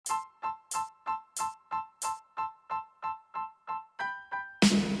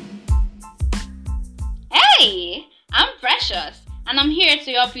Precious, and I'm here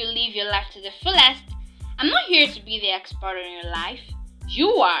to help you live your life to the fullest. I'm not here to be the expert in your life. You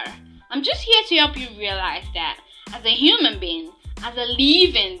are. I'm just here to help you realize that as a human being, as a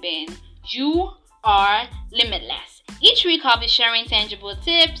living being, you are limitless. Each week I'll be sharing tangible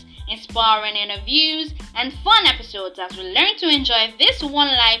tips, inspiring interviews, and fun episodes as we learn to enjoy this one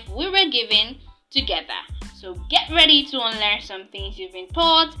life we were given together. So get ready to unlearn some things you've been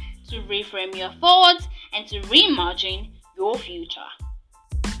taught, to reframe your thoughts, and to reimagine your future.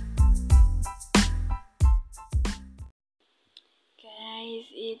 Guys,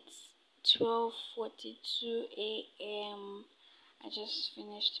 it's 12:42 a.m. I just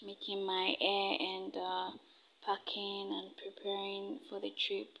finished making my hair and packing and preparing for the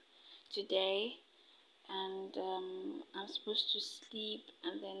trip today. And I'm supposed to sleep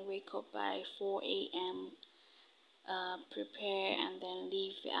and then wake up by 4 a.m. Prepare and then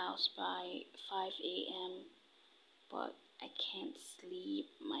leave the house by 5 a.m. But I can't sleep.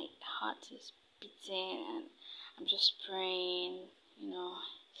 My heart is beating and I'm just praying,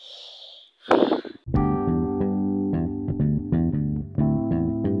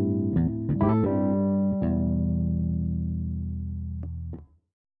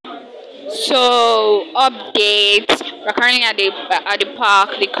 So updates. We're currently at the park,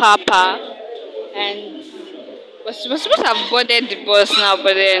 the car park, and we're supposed to have boarded the bus now,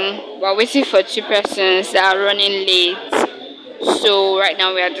 but then we're waiting for two persons that are running late. So right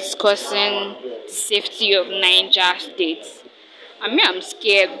now we are discussing the safety of Niger State. I'm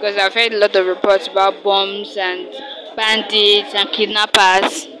scared because I've heard a lot of reports about bombs and bandits and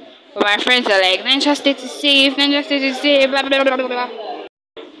kidnappers. But my friends are like, Niger State is safe, Niger State is safe, blah blah blah blah blah.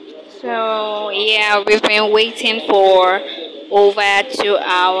 So yeah, we've been waiting for over 2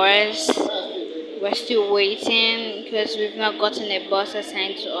 hours. We're still waiting because we've not gotten a bus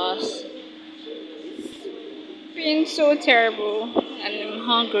assigned to us. It's been so terrible, and I'm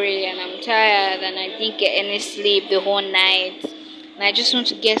hungry and I'm tired and I didn't get any sleep the whole night. And I just want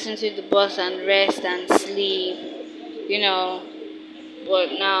to get into the bus and rest and sleep,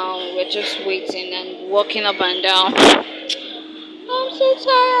 But now we're just waiting and walking up and down. I'm so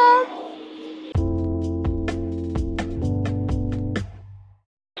tired.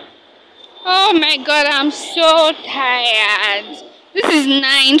 Oh my god, I'm so tired. This is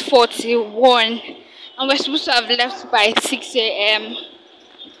 9:41 and we're supposed to have left by 6 a.m.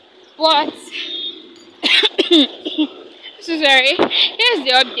 But so sorry. Here's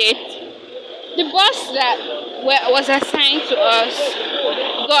the update. The bus that was assigned to us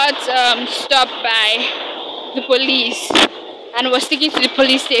got stopped by the police and was taken to the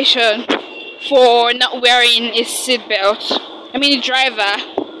police station for not wearing a seatbelt. The driver.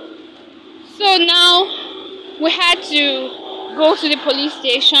 So now we had to go to the police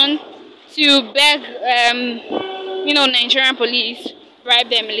station to beg, Nigerian police, bribe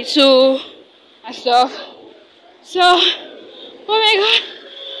them a little and stuff. So, oh my god,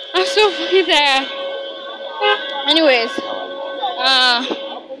 I'm so fucking tired. Anyways,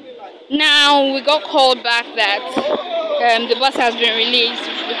 now we got called back that the bus has been released.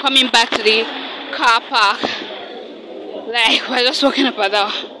 We're coming back to the car park. Like, we're just walking up and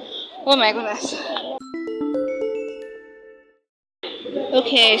down. Oh my goodness.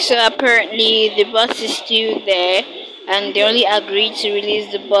 Okay, so apparently the bus is still there and they only agreed to release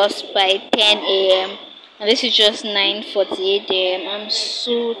the bus by 10 a.m. and this is just 9:48 a.m. I'm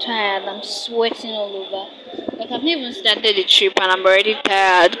so tired. I'm sweating all over. Like, I've never even started the trip and I'm already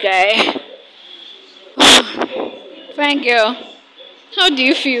tired, guy. Fine girl. How do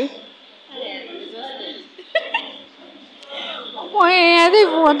you feel? Exhausted. Oh, I don't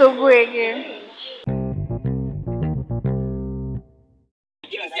even want to go again.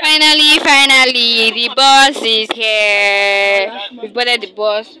 Finally, the bus is here. We've boarded the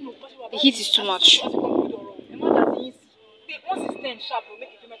bus. The heat is too much.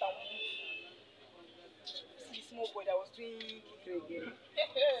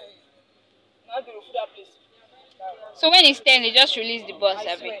 So when it's 10, they just release the bus,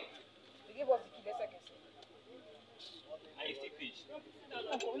 have you?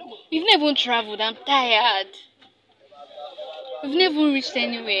 We've never even traveled. I'm tired. We've never even reached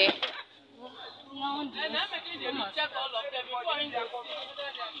anywhere.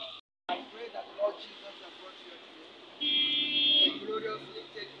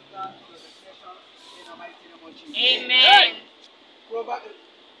 Amen. Proverbs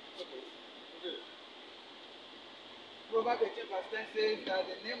 18:10 says that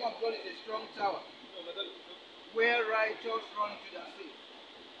the name of God is a strong tower where righteous run to their faith.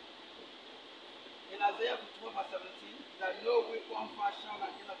 In Isaiah 54:17, that no weapon fashioned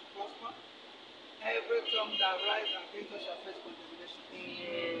against us to prosper, Every tongue that rises against us shall face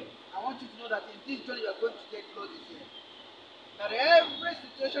condemnation. I want you to know that in this journey you are going to get blood this year. That every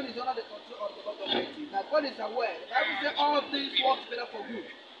situation is under the control of the Lord Almighty. That God is aware. The Bible says all things work together for good.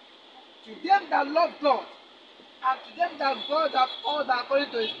 To them that love God, and to them that God has called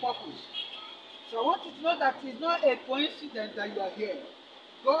according to His purpose. So I want you to know that it's not a coincidence that you are here.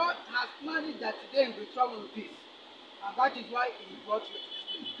 God has planned it that today you will travel with peace. And that is why He brought you to this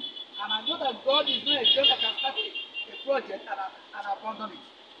place. And I know that God is not a God that can start a project and abandon it.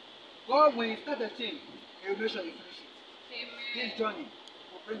 God, when He starts a thing, He will make sure He finishes it. Amen. This journey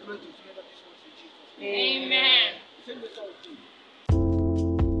will bring glory to the name of this one in Jesus' name. Amen. Sing the song, please.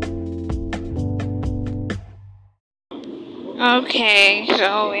 Okay,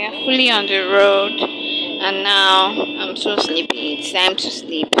 so we are fully on the road, and now I'm so sleepy. It's time to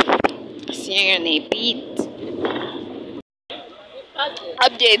sleep. See you in a bit.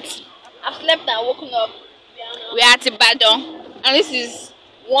 Updates. I've slept and woken up. We are at Ibadan, and this is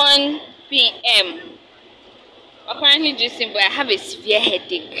 1 p.m. I'm currently juicing, but I have a severe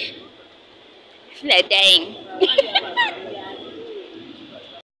headache. I feel like dying.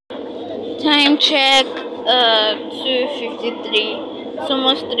 Time check. 2:53. It's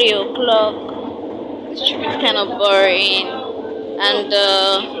almost 3 o'clock. This trip is kind of boring, and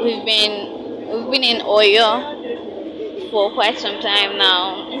we've been in Oyo for quite some time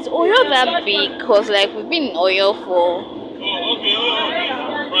now. Is Oyo that big? Cause like we've been in Oyo for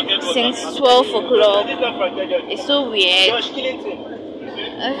since 12 o'clock. It's so weird.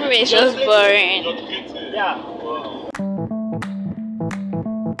 Everywhere is just boring. Yeah.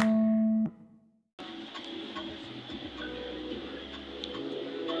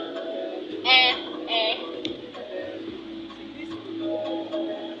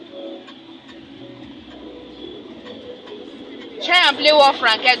 Try and play one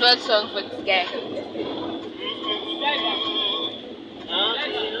Frank Edward song for this guy.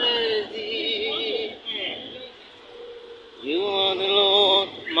 You are the Lord,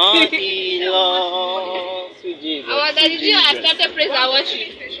 mighty Lord, sweet Jesus. Our daddy, you accepted praise and worship.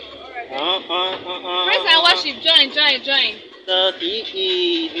 Praise and worship, join. That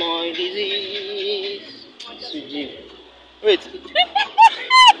is my disease, sweet Jesus. Wait.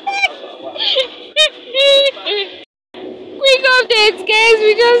 Quick updates, guys. We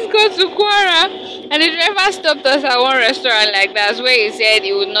just got to Kwara, and the driver stopped us at one restaurant like that, where he said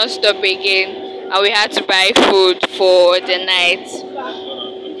he would not stop again, and we had to buy food for the night.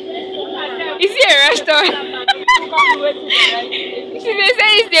 Is it a restaurant? They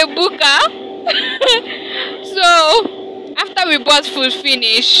say it's a booker. So after we bought food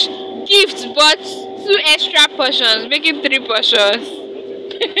finish, Gift bought 2 extra portions, making 3 portions.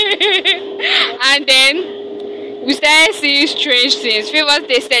 And then we started seeing strange things. Favors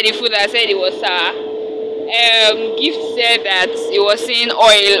tasted the food and said it was sour. Gift said that it was seeing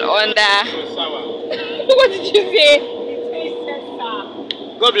oil under. What did you say?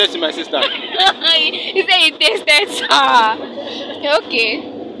 God bless you, my sister. He said it tasted sour. Okay.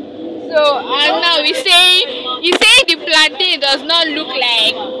 So and now he's saying the plantain does not look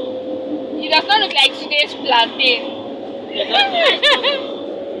like. It does not look like today's plantain.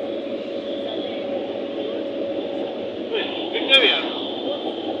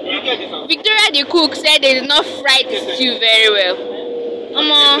 Victoria the cook said they did not fry the stew very well.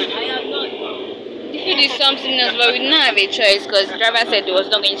 The food is something else, but we did not have a choice because the driver said he was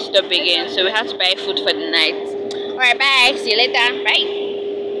not going to stop again, so we had to buy food for the night. Alright, bye. See you later. Bye.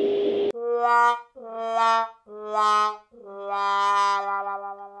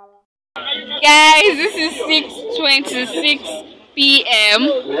 Guys, this is 6:26 p.m.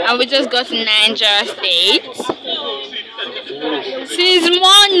 and we just got to Niger State. Since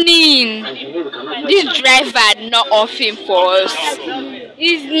morning, this driver had not off him for us.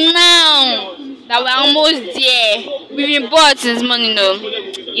 It's now that we're almost there. We've been bored since morning though.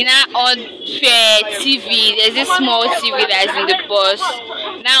 In our odd TV, there's this small TV that's in the bus.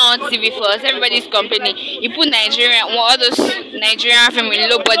 Now on TV for us, everybody's complaining. You put all those Nigerian film with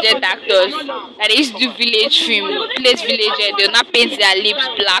low budget actors that they used to do village film, place villager, they'll not paint their lips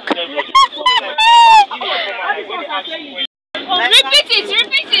black.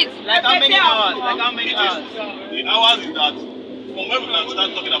 Repeat it. Like how many hours? The hours is that from when we can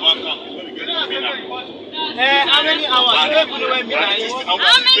start talking about camp is when we get to Mina. How many hours? How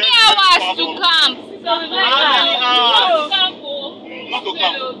many hours to camp? How many hours? Not to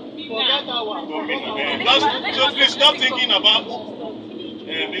camp. So please stop thinking about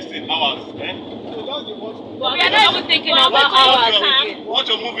this thing, hours. We are not even thinking about hours. Watch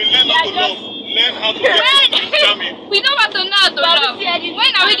your movie, learn not to love. learn how to get determined. We know how to love.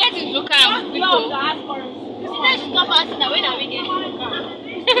 When are we getting to camp? When are we getting to camp?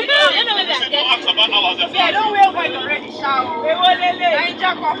 They don't ask about hours. They say, don't wear white already, shower.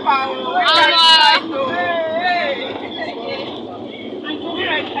 Niger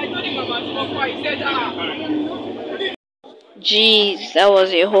Jeez, that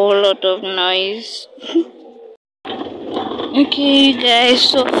was a whole lot of noise. Okay, guys,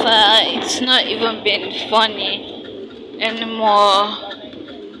 so far it's not even been funny anymore.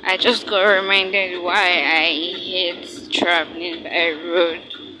 I just got reminded why I hate traveling by road.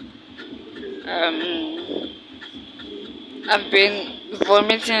 I've been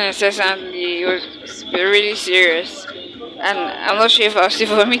vomiting incessantly. It's been really serious, and I'm not sure if I'll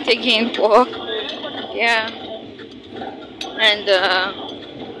still vomit again. But yeah, and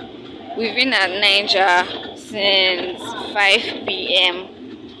we've been at Niger since 5 p.m.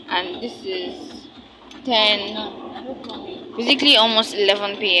 and this is 10, basically almost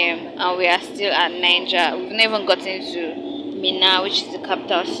 11 p.m. and we are still at Niger. We've not even gotten to Minna, which is the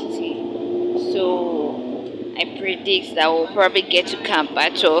capital city. So I predict that we'll probably get to camp by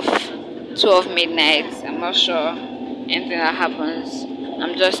 12 midnight. I'm not sure anything that happens.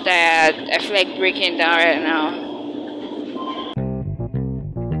 I'm just tired. I feel like breaking down right now.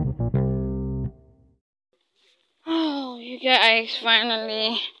 Oh, you guys,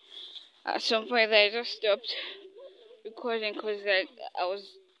 finally, at some point I just stopped recording because like I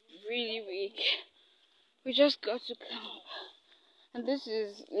was really weak. We just got to camp and this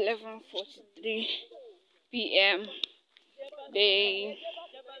is 11:43 p.m. They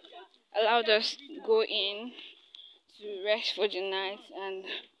allowed us to go in to rest for the night, and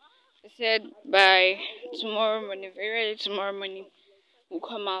they said by tomorrow morning, very early tomorrow morning, we'll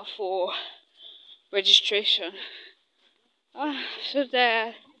come out for registration. So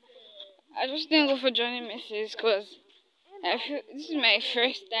that I just didn't go for joining misses because I feel this is my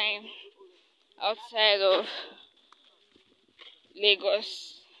first time outside of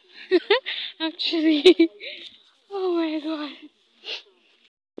Lagos. Actually, oh my god.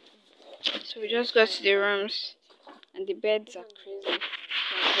 So we just got to the rooms and the beds are crazy.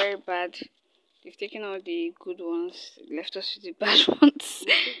 They're very bad. They've taken all the good ones, left us with the bad ones.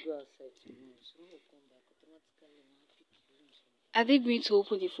 Are they going to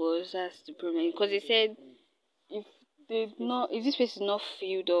open it for us? That's the problem. Because they said if this place is not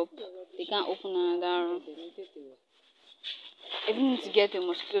filled up, they can't open another room. I even need to get a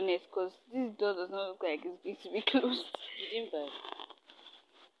mosquito net because this door does not look like it's going to be closed. You didn't buy.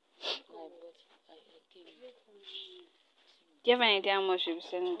 Do you have any idea how much you'll be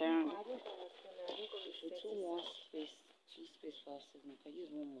selling down?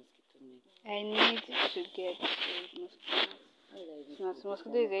 I need to get a mosquito net. No,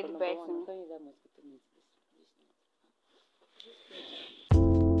 mosquito is already biting me.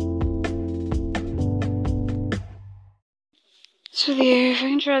 So they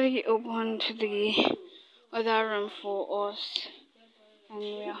eventually opened the other room for us, and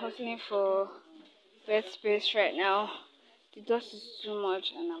we are hustling for bed space right now. The dust is too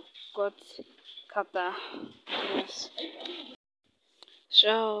much, and I've got kata. Yes.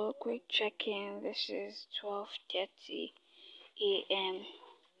 So quick check-in. This is 12:30 a.m.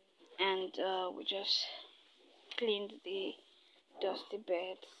 and we just cleaned the dusty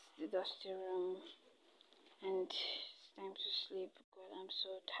beds, the dusty room, and it's time to sleep because I'm so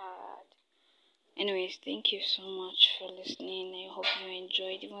tired. Anyways, thank you so much for listening. I hope you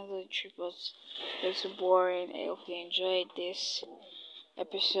enjoyed, even though the trip was a little boring. I hope you enjoyed this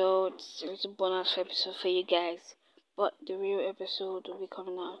episode. It's a little bonus episode for you guys, but the real episode will be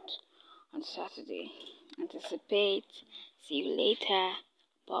coming out on Saturday. Anticipate. See you later.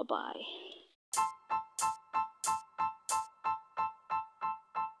 Bye bye.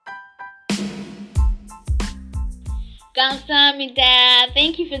 Kamsahamnida.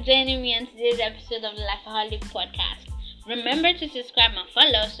 Thank you for joining me on today's episode of the Lifeaholic Podcast. Remember to subscribe and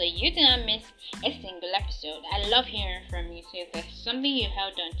follow so you do not miss a single episode. I love hearing from you. So if there's something you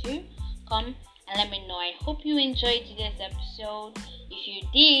held on to, come and let me know. I hope you enjoyed today's episode. If you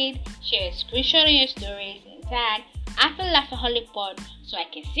did, share a screenshot on your stories and tag after Lifeaholic Pod so I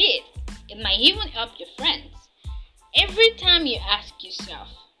can see it. It might even help your friends. Every time you ask yourself,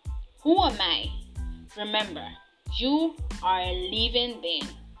 who am I? Remember, you are a living being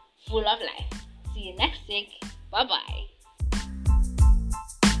full of life. See you next week. Bye bye.